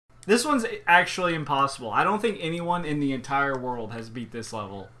This one's actually impossible. I don't think anyone in the entire world has beat this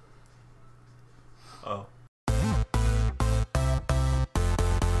level. Oh.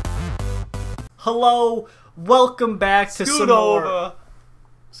 Hello, welcome back to some more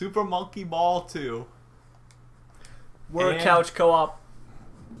Super Monkey Ball 2. We're a couch co-op.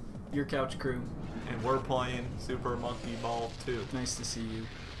 Your couch crew. And we're playing Super Monkey Ball 2. Nice to see you.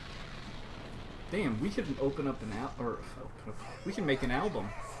 Damn, we could open up an we can make an album.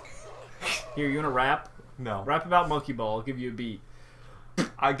 Here, you wanna rap? No. Rap about Monkey Ball. I'll give you a beat.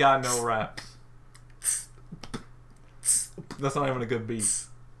 I got no raps. That's not even a good beat.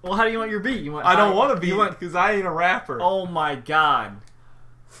 Well, how do you want your beat? You want? I don't want a beat because I ain't a rapper. Oh my god.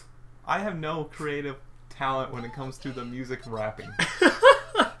 I have no creative talent when it comes to the music rapping.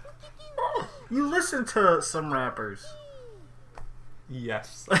 You listen to some rappers.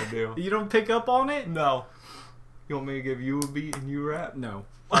 Yes, I do. You don't pick up on it? No. You want me to give you a beat and you rap? No.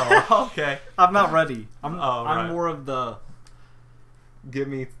 Oh, okay. I'm not ready. I'm right. more of the... Give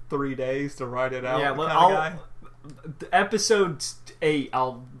me 3 days to write it out. Yeah, kind of guy. Episode 8,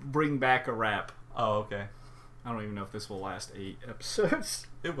 I'll bring back a rap. Oh, okay. I don't even know if this will last 8 episodes.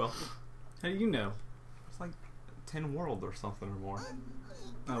 It will. How do you know? It's like 10 world or something or more.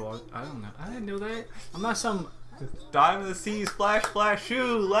 Oh, well, I don't know. I didn't know that. I'm not some... Dive in the sea, splash, splash,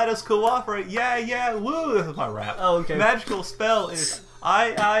 shoo, let us cooperate, yeah, yeah, woo. This is my rap. Oh, okay. Magical spell is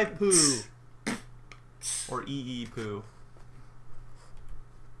I poo. Or EE poo.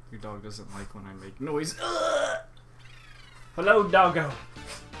 Your dog doesn't like when I make noise. Ugh! Hello, doggo.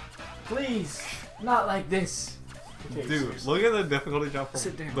 Please, not like this. Okay, dude, seriously. look at the difficulty jump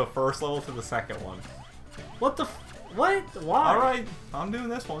Sit from down. the first level to the second one. What the what? Why? Alright, I'm doing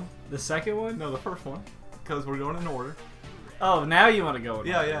this one. The second one? No, the first one. Because we're going in order. Oh, now you want to go in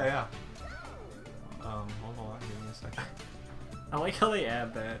Yeah, order. yeah. Hold on, give me a second. I like how they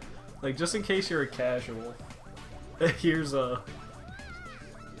add that. Like, just in case you're a casual. Here's a...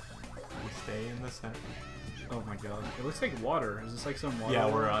 We stay in the center. Oh my god. It looks like water. Is this like some water? Yeah,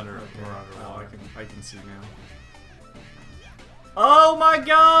 we're world? under. Okay. We're Oh, underwater. I can see now. Oh my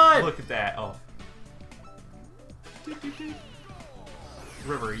god! Look at that. Oh.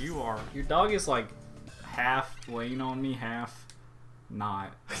 River, you are. Your dog is like half laying on me, half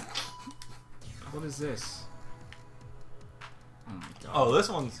not. What is this? Oh my god. Oh, this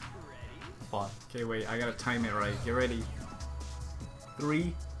one's fun. Okay, wait. I gotta time it right. Get ready.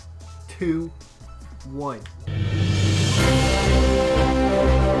 3, 2, 1.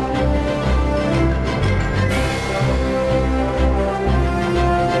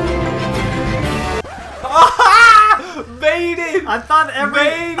 Baited! I thought every...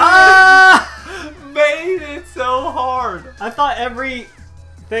 Baited! Ah! Baited so hard! I thought every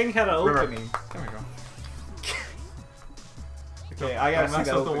thing had an River. opening. Come here, girl. Okay, I gotta see mess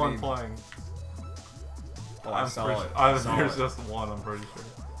the with the one opening. playing. Oh, I saw it. There's just one, I'm pretty sure.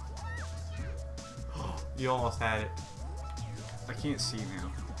 You almost had it. I can't see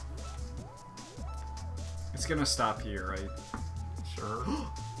now. It's gonna stop here, right? Sure.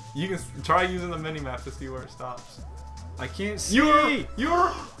 You can try using the mini-map to see where it stops. I can't see.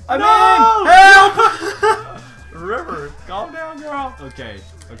 You're... I'm No! in! Help! River, calm down, girl. Okay.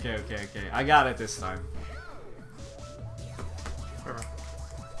 I got it this time. River.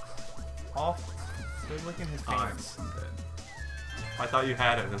 Off. Good looking his I'm pants. dead. I thought you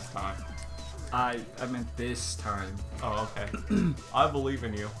had it this time. I meant this time. Oh, okay. I believe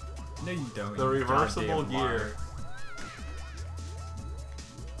in you. No, you don't. The you reversible goddamn liar. gear.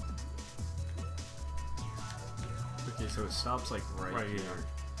 Okay, so it stops like right here.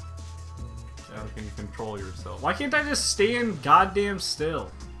 How can you control yourself? Why can't I just stand goddamn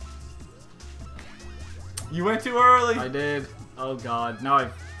still? You went too early! I did. Oh god. Now I...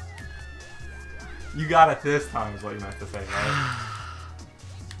 You got it this time is what you meant to say, right?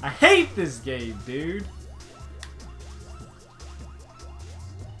 I hate this game, dude.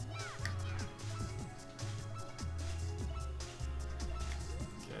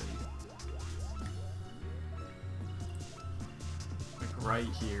 Okay. Like right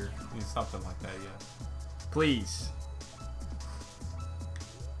here. Something like that, yes. Please.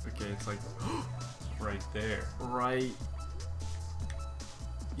 Okay, it's like Right there. right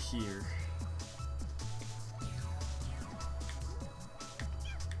here.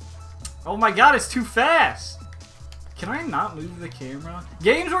 Oh my god, it's too fast! Can I not move the camera?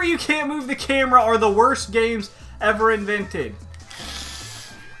 Games where you can't move the camera are the worst games ever invented.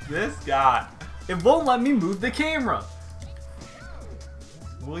 This guy. It won't let me move the camera.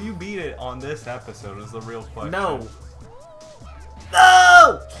 Will you beat it on this episode is the real question. No.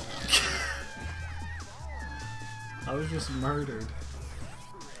 No! I was just murdered.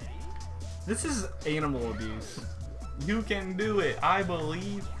 This is animal abuse. You can do it. I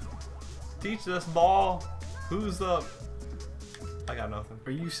believe. Teach this ball. Who's the... I got nothing.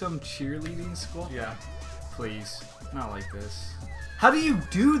 Are you some cheerleading squad? Yeah. Please. Not like this. How do you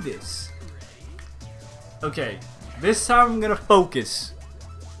do this? Okay. This time I'm gonna focus.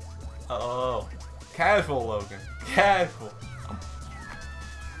 Oh. Casual, Logan. Casual.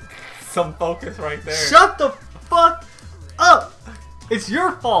 Some focus right there. Shut the fuck up! It's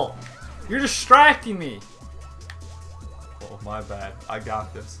your fault. You're distracting me. Oh, my bad. I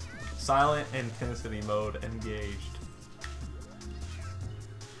got this. Silent intensity mode engaged.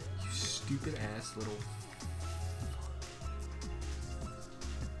 You stupid ass little...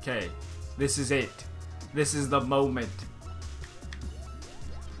 Okay. This is it. This is the moment.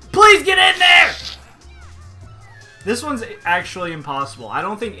 Please get in there! This one's actually impossible. I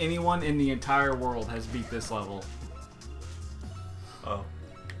don't think anyone in the entire world has beat this level. Oh.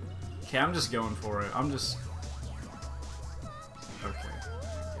 Okay, I'm just going for it. I'm just... Okay.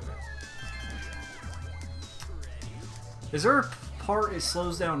 I get it. Is there a part it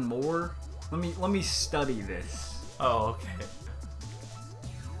slows down more? Let me study this. Oh, okay.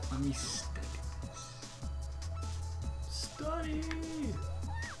 Let me study this. Study!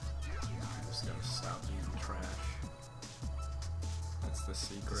 I just gotta stop being trash. That's the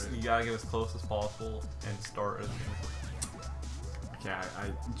secret. You gotta get as close as possible and start as... Okay,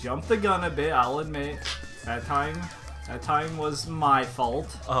 I jumped the gun a bit, I'll admit. That time was my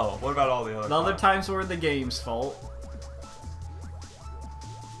fault. Oh, what about all the other The other times were the game's fault.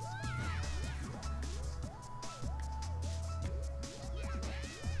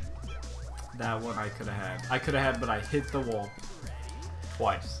 That one I could have had. I could have had, but I hit the wall.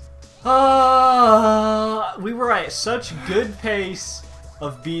 Twice. We were at such good pace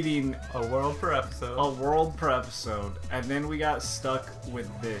of beating A world per episode. a world per episode, and then we got stuck with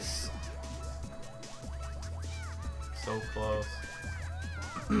this. So close.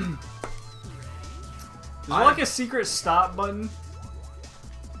 Is there like a secret stop button?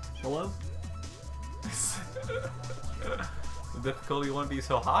 Hello? The difficulty wouldn't be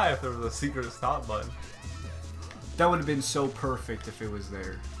so high if there was a secret stop button. That would have been so perfect if it was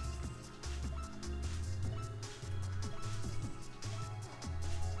there.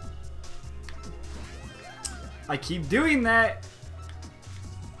 I keep doing that.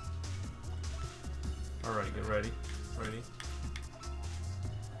 Alright, get ready. Ready?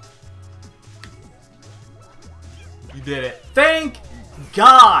 You did it. Thank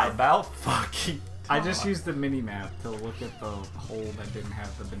God! About fucking I just used the mini-map to look at the hole that didn't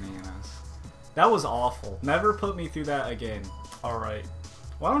have the bananas. That was awful. Never put me through that again. Alright.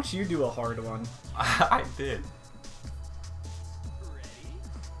 Why don't you do a hard one? I did.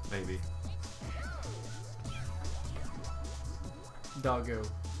 Maybe. Doggo.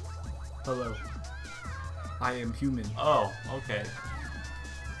 Hello. I am human. Oh, okay.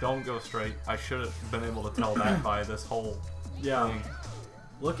 Don't go straight. I should have been able to tell that by this whole Yeah. thing.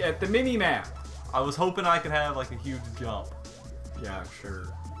 Look at the mini-map. I was hoping I could have like a huge jump. Yeah, sure.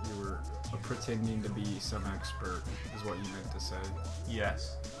 You were pretending to be some expert, is what you meant to say.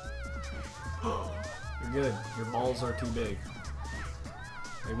 Yes. You're good. Your balls are too big.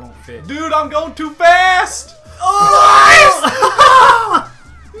 They won't fit. Dude, I'm going too fast! Oh!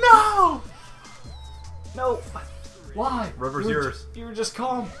 No! No. Why? Rubber's You were yours. You were just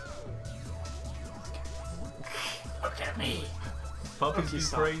calm. Look at me. Puppies Okay, be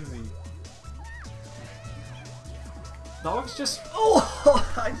stop. crazy. Dogs just...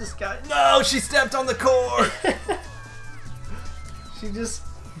 Oh! I just got... No, she stepped on the cord! She just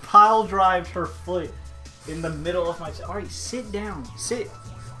pile drived her foot in the middle of my... Alright, sit down. Sit.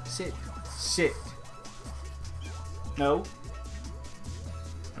 Sit. Sit. No.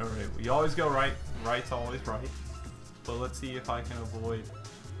 Alright, we always go right. Right's always right. But let's see if I can avoid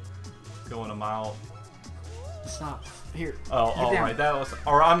going a mile. Stop. Here. Oh, Get down. alright, that was...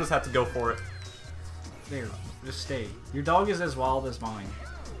 Or I'm just have to go for it. There. Just stay. Your dog is as wild as mine.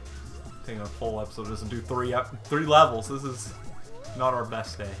 Taking a full episode just to do three levels. This is not our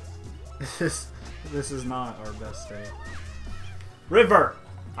best day. This is not our best day. River!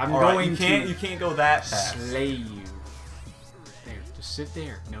 I'm All right, going you can't go that fast. slay you. There, just sit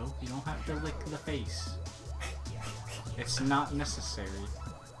there. No, you don't have to lick the face. It's not necessary.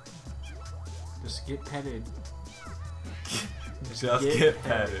 Just get petted. Just get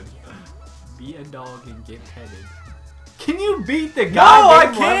petted. Be a dog and get petted. Can you beat the No, goddamn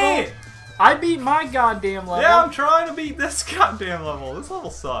I can't! level? I beat my goddamn level. Yeah, I'm trying to beat this goddamn level. This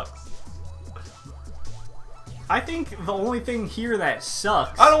level sucks. I think the only thing here that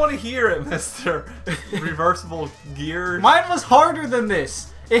sucks... I don't want to hear it, Mr. Reversible Gears. Mine was harder than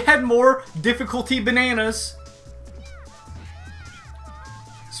this. It had more difficulty bananas.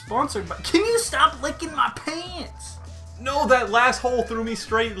 Sponsored by... Can you stop licking my pants? No, that last hole threw me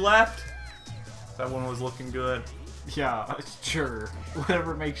straight left. That one was looking good. Yeah, sure.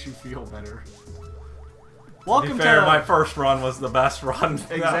 Whatever makes you feel better. Welcome to be fair, to... my first run was the best run.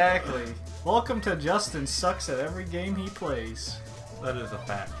 Exactly. Welcome to Justin sucks at every game he plays. That is a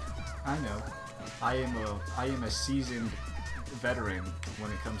fact. I know. I am a seasoned veteran when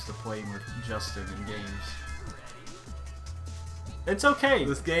it comes to playing with Justin in games. It's okay.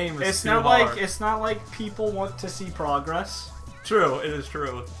 This game is it's too not hard. like it's not like people want to see progress. True, it is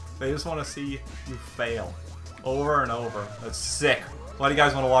true. They just want to see you fail over and over. That's sick. Why do you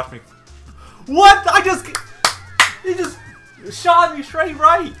guys want to watch me? What? He just shot me straight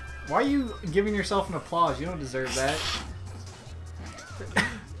right. Why are you giving yourself an applause? You don't deserve that.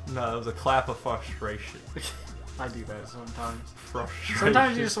 No, it was a clap of frustration. I do that sometimes. Frustration.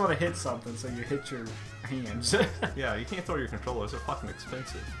 Sometimes you just want to hit something, so you hit your hands. Yeah, you can't throw your controllers. They're fucking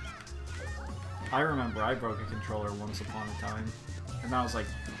expensive. I remember I broke a controller once upon a time, and I was like,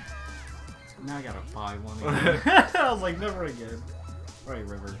 now I gotta buy one again. I was like, never again. Alright,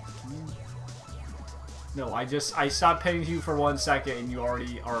 River, can you... No, I stopped paying you for 1 second, and you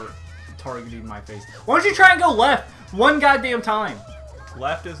already are targeting my face. Why don't you try and go left one goddamn time?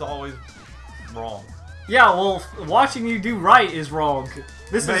 Left is always wrong. Yeah, well, watching you do right is wrong.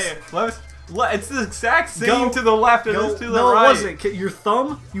 This is... It's the exact same to the left as it is to the right. No, it wasn't. Your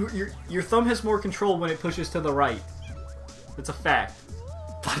thumb, your thumb has more control when it pushes to the right. It's a fact.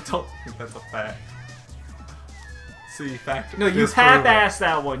 I don't think that's a fact. See, fact. No, you half-assed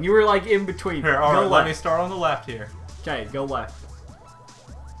that one. You were like in between. Here, alright, let me start on the left here. Okay, go left.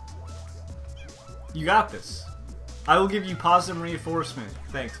 You got this. I will give you positive reinforcement.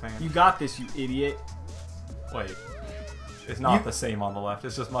 Thanks, man. You got this, you idiot. Wait. It's not the same on the left.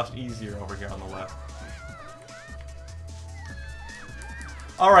 It's just much easier over here on the left.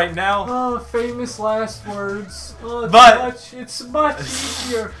 Alright, now... Oh, famous last words. Oh, it's much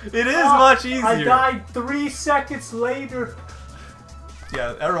easier. It is much easier. I died 3 seconds later.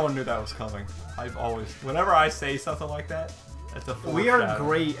 Yeah, everyone knew that was coming. I've always... Whenever I say something like that, it's a foreshadow. We are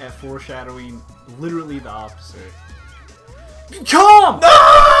great at foreshadowing literally the opposite. Come!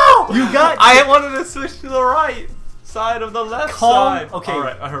 No! You got... I wanted to switch to the right side of the left side. Okay.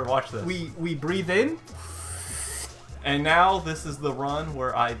 Alright, I heard. Watch this. We breathe in. And now this is the run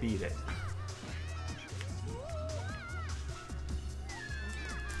where I beat it.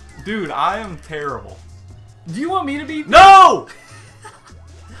 Dude, I am terrible. Do you want me to be... No!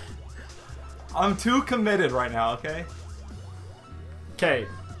 I'm too committed right now, okay? Okay.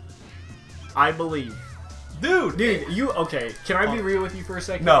 I believe. Dude, you... Okay, can I be real with you for a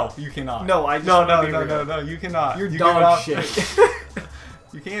second? No, you cannot. No, I just No, want to be real. no, you cannot. You're you dog shit.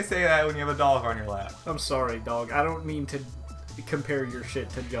 You can't say that when you have a dog on your lap. I'm sorry, dog. I don't mean to compare your shit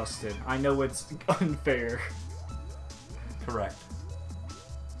to Justin. I know it's unfair. Correct.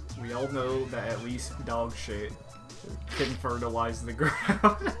 We all know that at least dog shit can fertilize the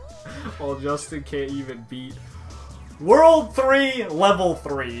ground. While Justin can't even beat World 3, Level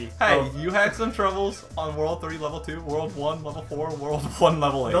 3. Hey, you had some troubles on World 3, Level 2, World 1, Level 4, World 1,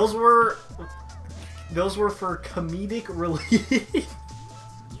 Level 8. Those were for comedic relief.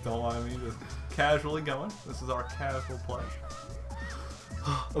 Don't mind me just casually going. This is our casual play.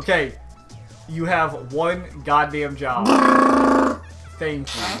 Okay, you have one goddamn job. Thank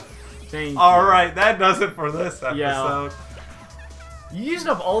you. Thank you. Alright, that does it for this episode. Yeah. You used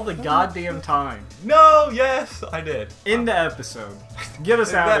up all the goddamn time. No, yes, I did. In the episode. Get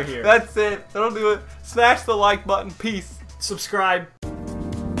us out of here. That's it. That'll do it. Smash the like button. Peace. Subscribe.